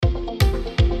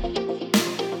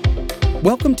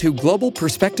Welcome to Global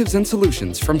Perspectives and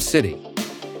Solutions from Citi,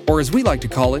 or as we like to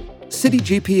call it, Citi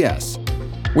GPS,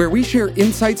 where we share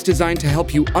insights designed to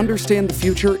help you understand the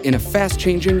future in a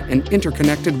fast-changing and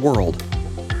interconnected world.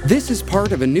 This is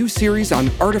part of a new series on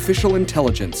artificial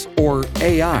intelligence, or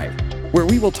AI, where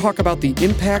we will talk about the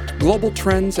impact, global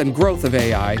trends, and growth of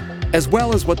AI, as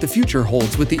well as what the future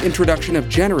holds with the introduction of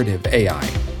generative AI.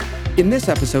 In this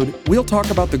episode, we'll talk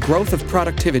about the growth of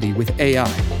productivity with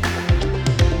AI.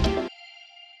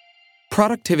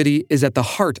 Productivity is at the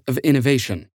heart of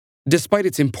innovation. Despite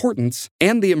its importance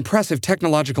and the impressive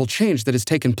technological change that has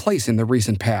taken place in the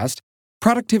recent past,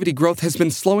 productivity growth has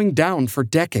been slowing down for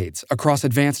decades across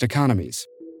advanced economies.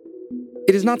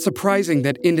 It is not surprising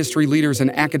that industry leaders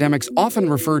and academics often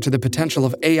refer to the potential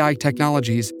of AI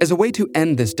technologies as a way to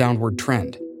end this downward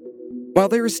trend. While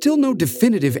there is still no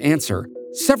definitive answer,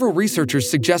 several researchers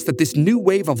suggest that this new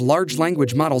wave of large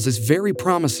language models is very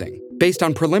promising, based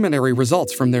on preliminary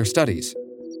results from their studies.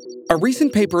 A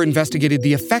recent paper investigated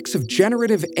the effects of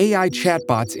generative AI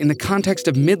chatbots in the context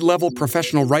of mid-level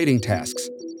professional writing tasks,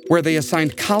 where they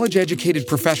assigned college-educated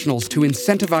professionals to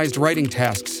incentivized writing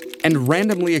tasks and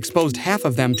randomly exposed half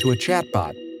of them to a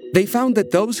chatbot. They found that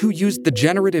those who used the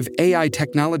generative AI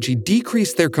technology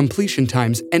decreased their completion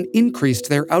times and increased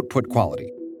their output quality.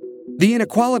 The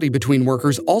inequality between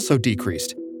workers also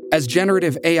decreased, as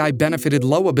generative AI benefited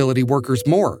low-ability workers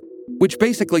more, which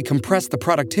basically compressed the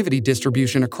productivity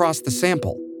distribution across the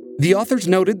sample. The authors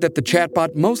noted that the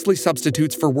chatbot mostly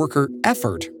substitutes for worker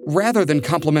effort rather than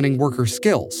complementing worker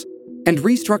skills, and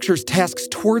restructures tasks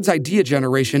towards idea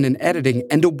generation and editing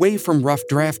and away from rough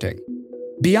drafting.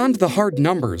 Beyond the hard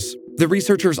numbers, the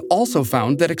researchers also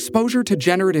found that exposure to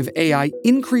generative AI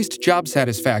increased job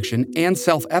satisfaction and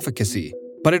self-efficacy,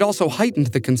 but it also heightened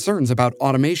the concerns about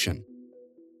automation.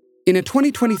 In a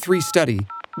 2023 study,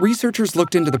 researchers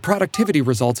looked into the productivity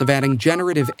results of adding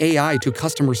generative AI to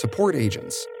customer support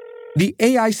agents. The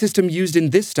AI system used in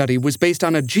this study was based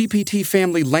on a GPT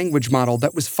family language model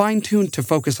that was fine-tuned to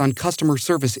focus on customer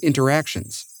service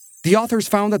interactions. The authors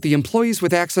found that the employees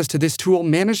with access to this tool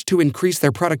managed to increase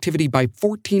their productivity by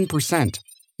 14%,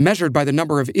 measured by the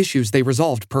number of issues they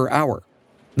resolved per hour.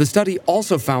 The study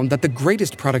also found that the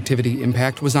greatest productivity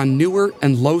impact was on newer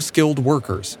and low-skilled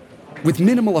workers, with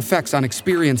minimal effects on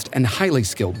experienced and highly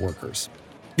skilled workers.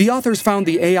 The authors found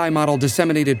the AI model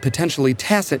disseminated potentially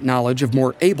tacit knowledge of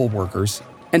more able workers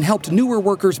and helped newer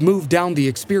workers move down the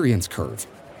experience curve.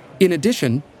 In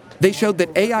addition, they showed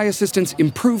that AI assistants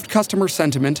improved customer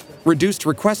sentiment, reduced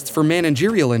requests for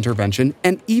managerial intervention,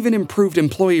 and even improved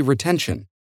employee retention.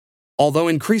 Although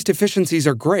increased efficiencies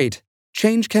are great,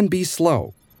 change can be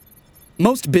slow.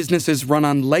 Most businesses run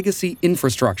on legacy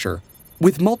infrastructure,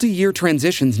 with multi-year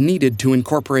transitions needed to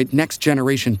incorporate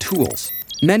next-generation tools.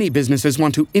 Many businesses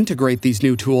want to integrate these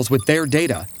new tools with their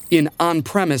data in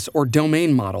on-premise or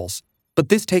domain models, but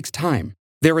this takes time.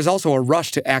 There is also a rush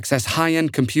to access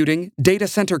high-end computing, data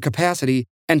center capacity,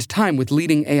 and time with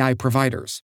leading AI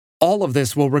providers. All of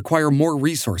this will require more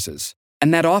resources,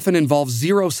 and that often involves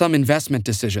zero-sum investment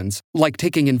decisions, like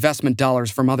taking investment dollars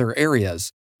from other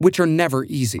areas, which are never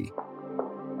easy.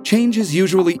 Change is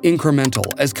usually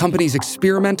incremental as companies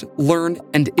experiment, learn,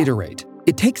 and iterate.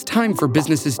 It takes time for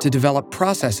businesses to develop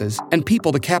processes and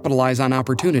people to capitalize on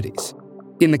opportunities.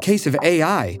 In the case of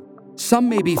AI, some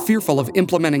may be fearful of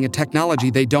implementing a technology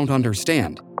they don't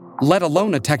understand, let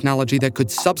alone a technology that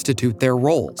could substitute their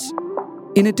roles.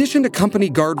 In addition to company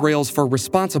guardrails for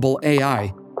responsible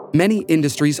AI, many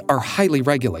industries are highly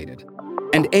regulated,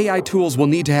 and AI tools will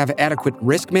need to have adequate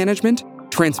risk management,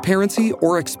 transparency,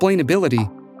 or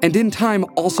explainability, and in time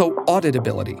also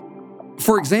auditability.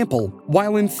 For example,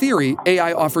 while in theory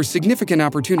AI offers significant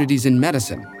opportunities in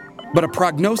medicine, but a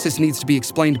prognosis needs to be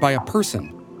explained by a person,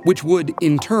 which would,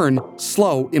 in turn,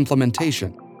 slow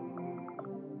implementation.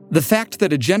 The fact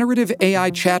that a generative AI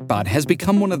chatbot has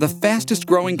become one of the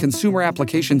fastest-growing consumer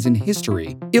applications in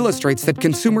history illustrates that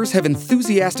consumers have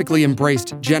enthusiastically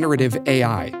embraced generative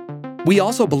AI. We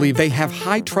also believe they have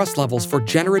high trust levels for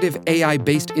generative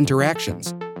AI-based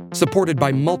interactions, supported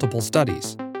by multiple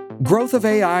studies. Growth of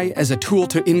AI as a tool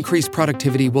to increase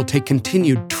productivity will take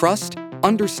continued trust,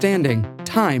 understanding,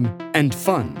 time, and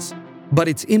funds, but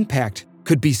its impact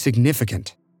could be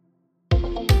significant.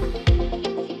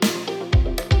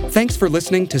 Thanks for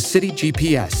listening to Citi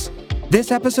GPS.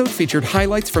 This episode featured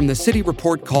highlights from the Citi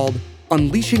report called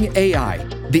Unleashing AI,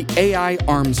 the AI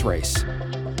Arms Race.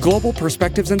 Global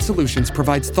Perspectives and Solutions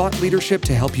provides thought leadership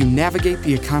to help you navigate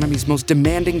the economy's most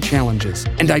demanding challenges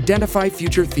and identify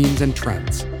future themes and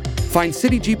trends. Find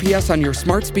Citi GPS on your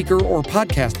smart speaker or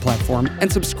podcast platform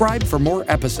and subscribe for more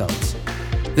episodes.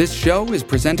 This show is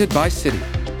presented by Citi.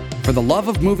 For the love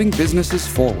of moving businesses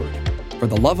forward. For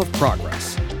the love of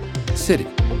progress.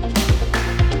 Citi.